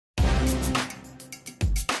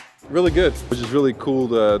Really good, which is really cool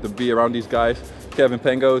to be around these guys. Kevin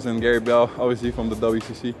Pangos and Gary Bell, obviously from the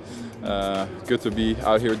WCC. Good to be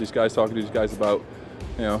out here with these guys, talking to these guys about,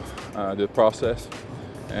 the process.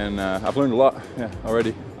 And I've learned a lot,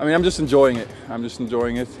 already. I mean, I'm just enjoying it. I'm just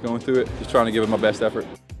enjoying it, going through it, just trying to give it my best effort.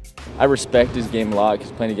 I respect his game a lot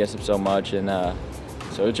because playing against him so much, and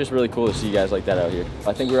so it's just really cool to see guys like that out here.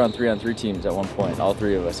 I think we were on 3-on-3 teams at one point, all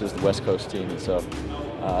three of us. It was the West Coast team, and so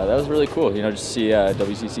that was really cool, just to see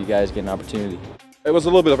WCC guys get an opportunity. It was a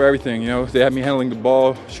little bit of everything, They had me handling the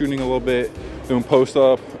ball, shooting a little bit, doing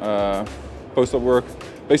post-up work,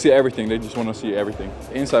 basically everything. They just want to see everything.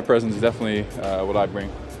 Inside presence is definitely what I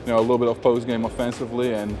bring. A little bit of post game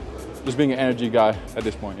offensively and just being an energy guy at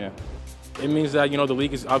this point, It means that, the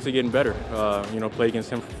league is obviously getting better. Played against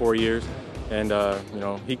him for 4 years, and,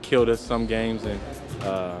 he killed us some games, and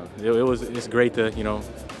it's great to,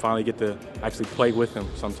 finally get to actually play with him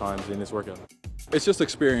sometimes in this workout. It's just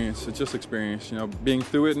experience. It's just experience. Being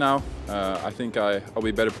through it now, I think I'll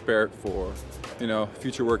be better prepared for,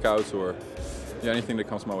 future workouts or anything that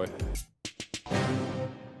comes my way.